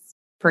parents,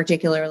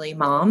 particularly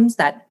moms.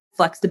 That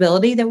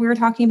flexibility that we were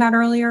talking about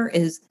earlier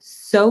is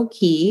so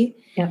key.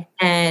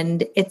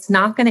 And it's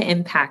not going to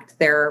impact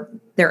their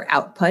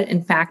output.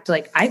 In fact,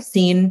 like I've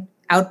seen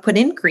output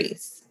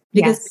increase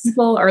because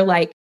people are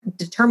like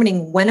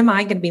determining when am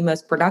I going to be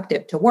most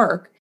productive to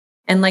work.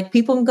 And like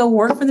people can go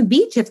work from the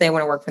beach if they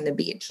want to work from the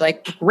beach.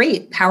 Like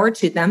great, power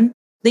to them.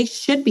 They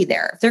should be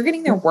there. If they're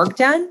getting their work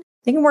done,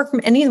 they can work from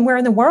anywhere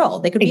in the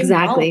world. They could be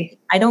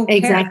I don't care.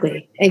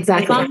 Exactly. As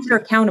long as they're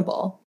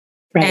accountable.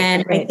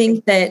 I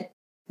think that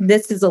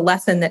this is a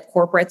lesson that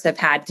corporates have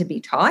had to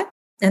be taught.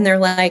 And they're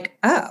like,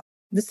 oh,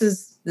 this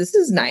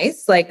is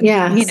nice. Like,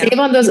 save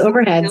on those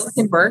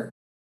overheads.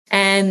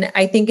 And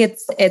I think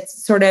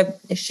it's sort of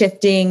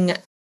shifting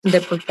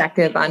the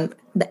perspective on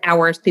the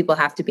hours people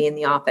have to be in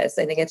the office.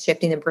 I think it's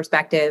shifting the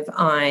perspective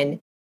on,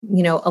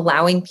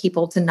 allowing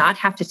people to not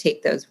have to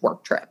take those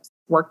work trips.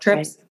 Work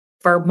trips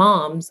for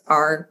moms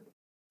are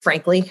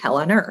frankly hell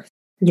on earth.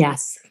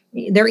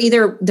 They're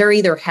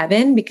either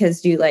heaven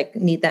because you like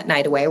need that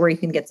night away where you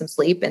can get some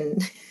sleep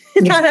and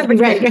not have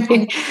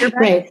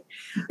right.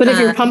 But if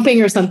you're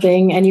pumping or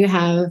something and you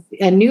have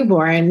a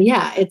newborn,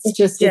 it's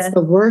just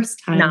the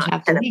worst time to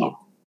have to leave.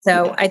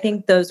 So I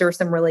think those are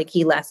some really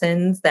key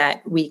lessons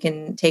that we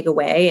can take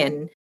away.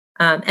 And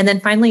then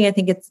finally, I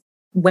think it's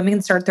women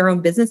can start their own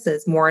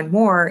businesses more and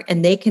more,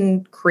 and they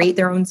can create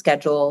their own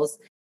schedules.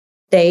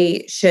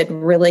 They should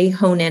really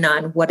hone in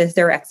on what is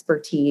their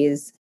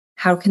expertise.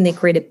 how can they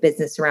create a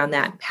business around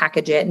that,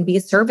 package it and be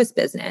a service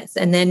business?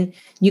 And then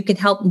you can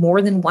help more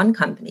than one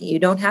company. You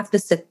don't have to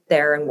sit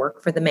there and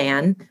work for the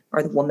man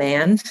or the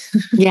woman.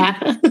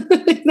 Yeah.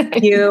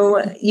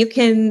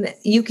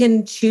 You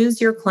can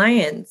choose your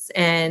clients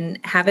and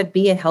have it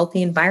be a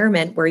healthy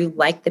environment where you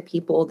like the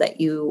people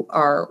that you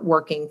are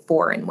working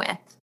for and with.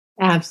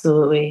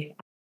 Absolutely.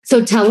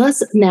 So tell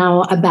us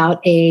now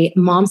about a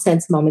mom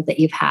sense moment that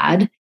you've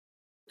had.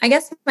 I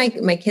guess my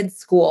kid's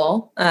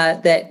school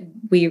that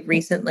we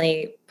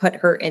recently put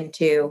her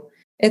into,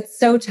 it's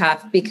so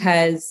tough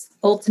because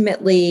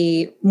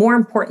ultimately, more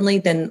importantly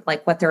than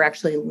like what they're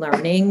actually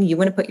learning, you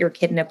want to put your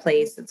kid in a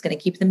place that's going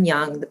to keep them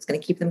young, that's going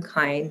to keep them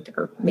kind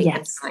or make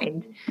them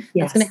kind,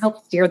 that's going to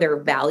help steer their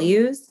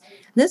values.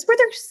 And this is where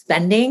they're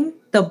spending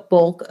the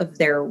bulk of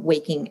their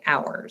waking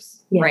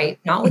hours, right?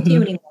 Not with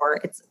you anymore.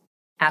 It's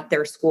at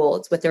their school.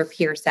 It's with their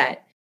peer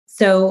set.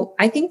 So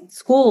I think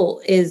school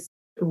is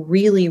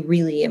really,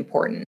 really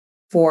important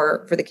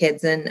for the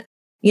kids. And,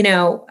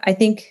 I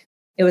think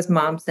it was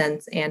mom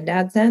sense and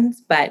dad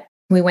sense, but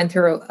we went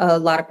through a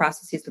lot of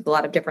processes with a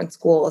lot of different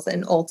schools.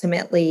 And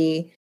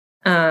ultimately,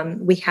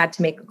 we had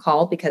to make a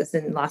call because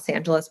in Los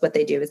Angeles, what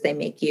they do is they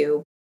make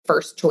you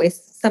first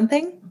choice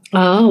something.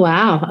 Oh,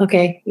 wow.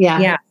 Okay. Yeah.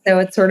 Yeah. So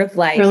it's sort of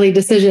like early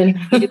decision.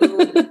 you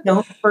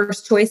don't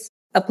first choice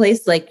a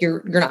place, like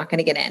you're not going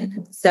to get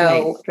in.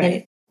 So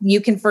right. You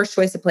can first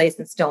choice a place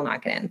and still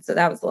not get in. So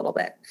that was a little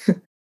bit.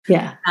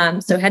 Yeah.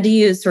 So had to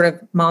use sort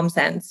of mom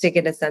sense to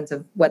get a sense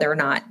of whether or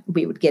not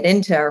we would get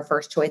into our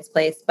first choice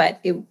place. But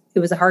it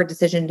was a hard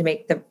decision to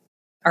make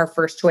our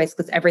first choice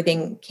because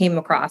everything came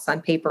across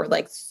on paper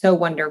like so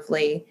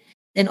wonderfully.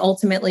 And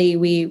ultimately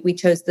we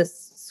chose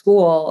this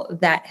school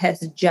that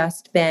has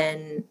just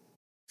been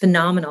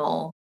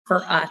phenomenal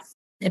for us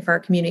and for our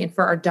community and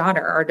for our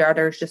daughter. Our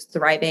daughter is just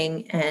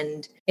thriving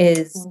and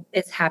is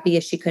as happy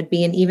as she could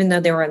be. And even though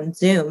they were on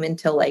Zoom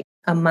until like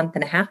a month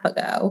and a half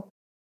ago,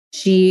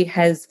 she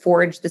has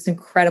forged this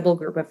incredible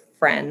group of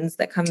friends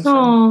that comes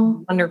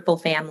from wonderful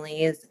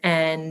families.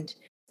 And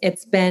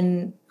it's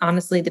been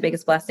honestly the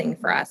biggest blessing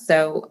for us.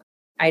 So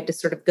I just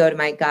sort of go to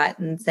my gut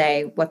and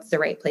say, what's the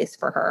right place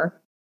for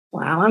her?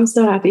 Wow. I'm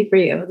so happy for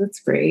you.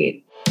 That's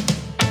great.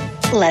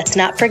 Let's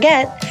not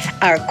forget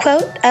our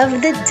quote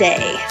of the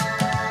day.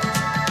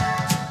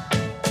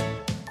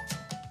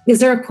 Is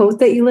there a quote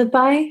that you live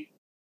by?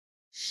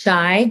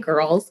 Shy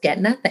girls get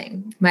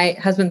nothing. My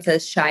husband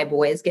says shy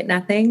boys get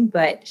nothing,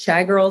 but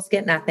shy girls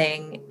get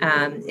nothing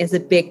is a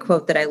big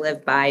quote that I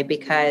live by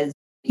because,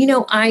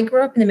 I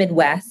grew up in the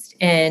Midwest,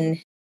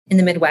 and in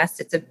the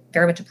Midwest, it's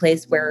very much a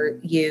place where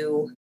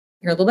you're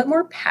a little bit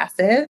more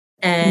passive,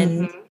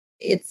 and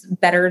it's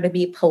better to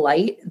be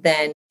polite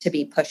than to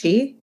be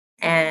pushy.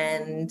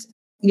 And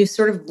you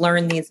sort of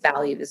learn these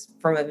values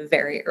from a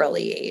very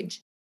early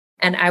age.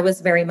 And I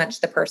was very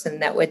much the person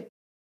that would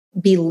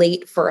be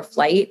late for a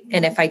flight.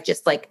 And if I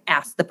just like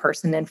asked the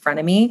person in front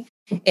of me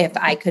if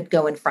I could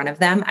go in front of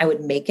them, I would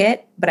make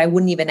it, but I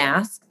wouldn't even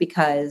ask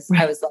because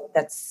I was like,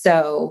 that's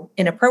so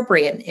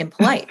inappropriate and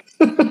impolite.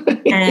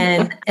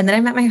 And then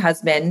I met my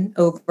husband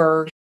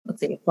over,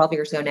 12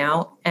 years ago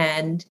now.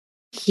 And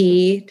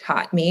he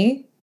taught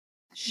me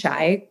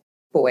shy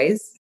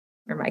boys,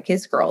 or my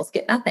case, girls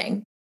get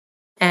nothing.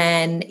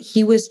 And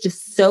he was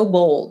just so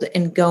bold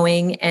in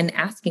going and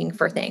asking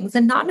for things,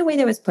 and not in a way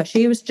that was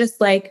pushy. It was just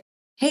like,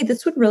 hey,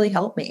 this would really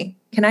help me.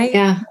 Can I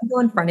go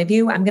in front of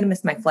you? I'm going to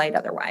miss my flight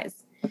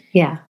otherwise.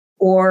 Yeah.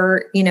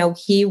 Or,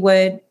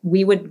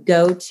 we would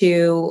go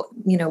to,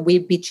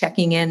 we'd be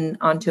checking in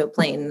onto a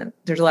plane.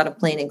 There's a lot of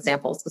plane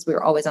examples because we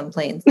were always on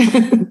planes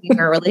in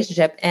our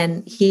relationship.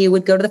 And he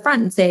would go to the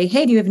front and say,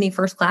 hey, do you have any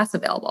first class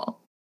available?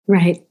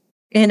 Right.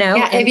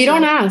 If you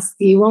don't ask,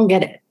 you won't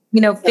get it.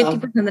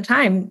 50% of the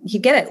time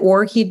he'd get it.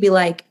 Or he'd be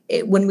like,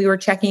 when we were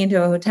checking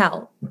into a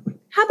hotel,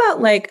 how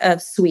about like a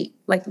suite?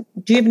 Like,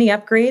 do you have any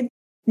upgrades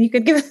you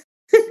could give us?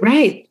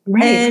 Right.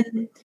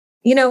 And,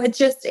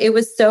 it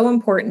was so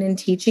important in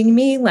teaching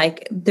me,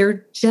 like,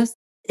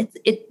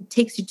 it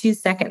takes you 2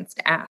 seconds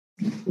to ask.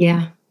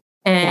 Yeah.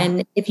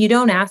 And if you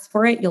don't ask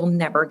for it, you'll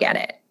never get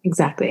it.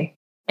 Exactly.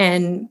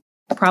 And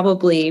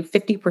probably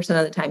 50%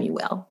 of the time you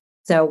will.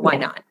 So why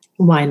not?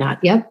 Why not?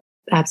 Yep.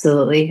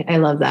 Absolutely. I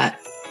love that.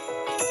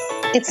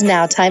 It's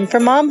now time for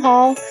Mom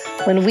Haul,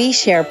 when we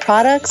share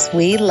products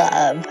we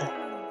love.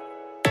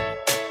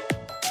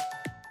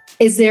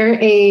 Is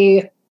there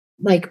a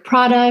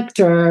product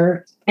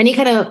or any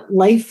kind of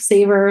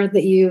lifesaver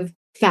that you've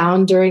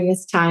found during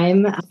this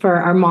time for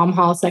our Mom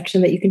Haul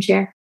section that you can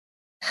share?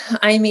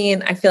 I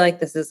mean, I feel like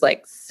this is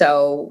like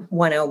so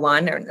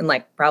 101 and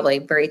like probably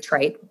very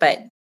trite,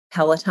 but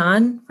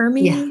Peloton for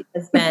me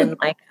has been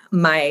like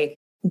my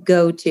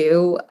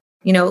go-to,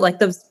 like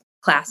those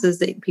classes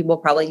that people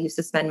probably used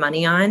to spend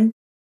money on,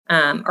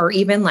 or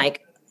even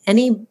like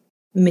any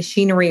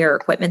machinery or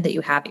equipment that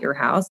you have at your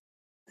house.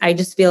 I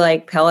just feel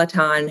like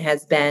Peloton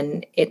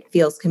it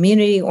feels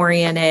community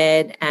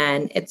oriented,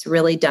 and it's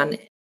really done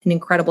an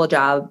incredible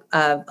job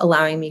of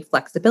allowing me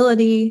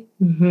flexibility.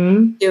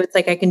 So it's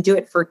like I can do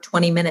it for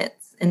 20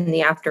 minutes in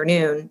the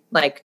afternoon,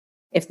 like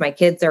if my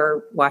kids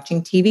are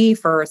watching TV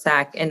for a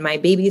sec and my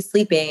baby's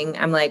sleeping,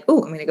 I'm like, oh,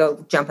 I'm going to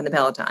go jump on the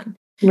Peloton.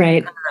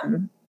 Right.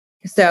 And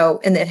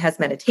it has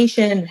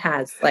meditation, it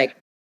has like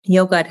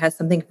yoga, it has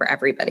something for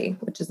everybody,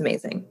 which is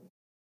amazing.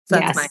 So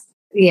that's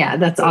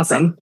that's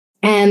awesome.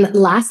 And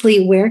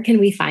lastly, where can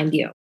we find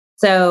you?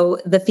 So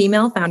the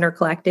Female Founder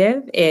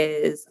Collective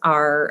is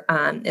our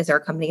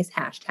company's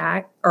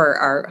hashtag or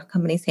our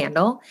company's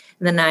handle.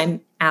 And then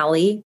I'm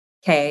Allie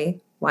K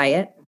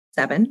Wyatt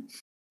 7.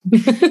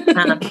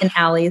 And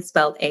Allie is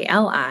spelled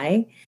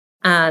ALI.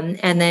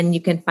 And then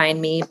you can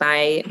find me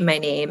by my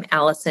name,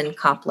 Allison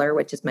Koplar,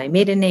 which is my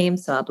maiden name,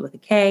 spelled with a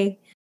K,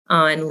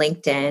 on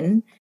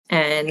LinkedIn.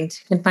 And you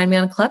can find me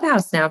on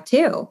Clubhouse now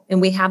too. And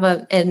we have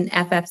an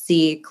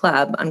FFC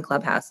club on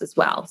Clubhouse as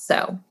well.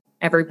 So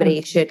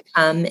everybody should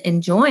come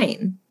and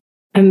join.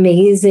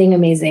 Amazing.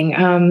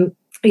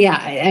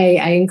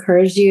 I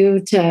encourage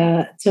you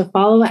to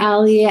follow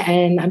Allie,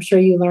 and I'm sure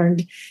you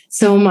learned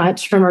so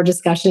much from our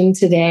discussion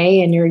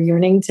today, and you're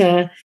yearning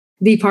to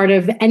be part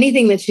of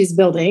anything that she's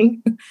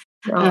building.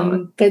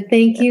 But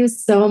thank you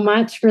so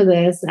much for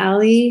this,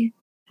 Allie.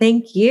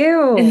 Thank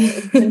you.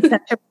 It's been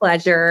such a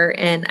pleasure,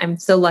 and I'm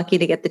so lucky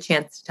to get the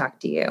chance to talk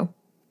to you.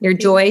 Your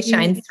joy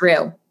shines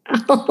through.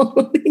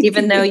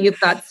 Even though you've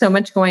got so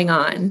much going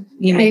on,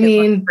 you make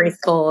it look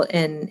graceful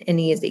and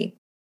easy.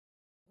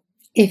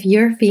 If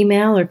you're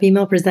female or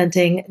female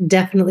presenting,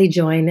 definitely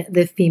join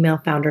the Female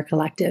Founder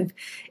Collective.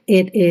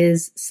 It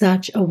is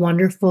such a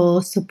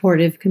wonderful,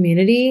 supportive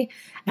community,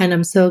 and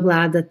I'm so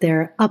glad that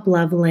they're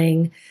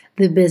up-leveling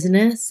the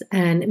business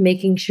and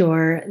making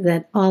sure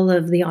that all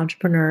of the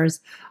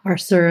entrepreneurs are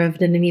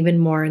served in an even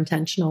more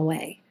intentional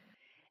way.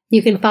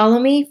 You can follow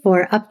me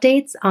for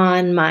updates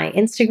on my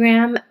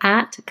Instagram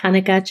at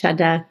Kanika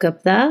Chadda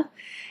Gupta,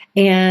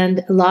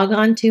 and log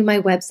on to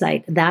my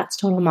website,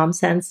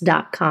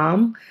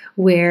 that'stotalmomsense.com,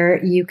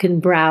 where you can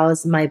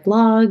browse my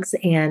blogs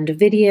and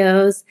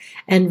videos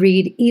and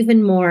read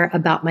even more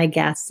about my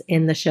guests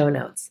in the show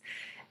notes.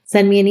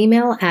 Send me an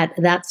email at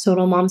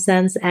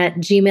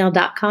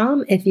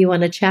that'stotalmomsense@gmail.com if you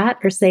want to chat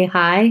or say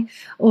hi,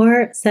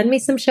 or send me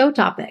some show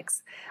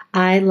topics.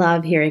 I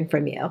love hearing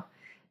from you.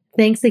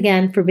 Thanks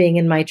again for being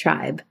in my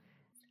tribe.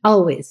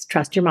 Always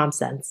trust your mom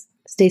sense.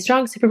 Stay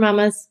strong,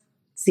 Supermamas.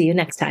 See you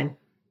next time.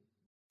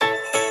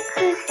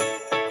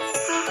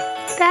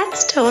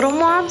 That's Total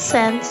Mom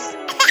Sense.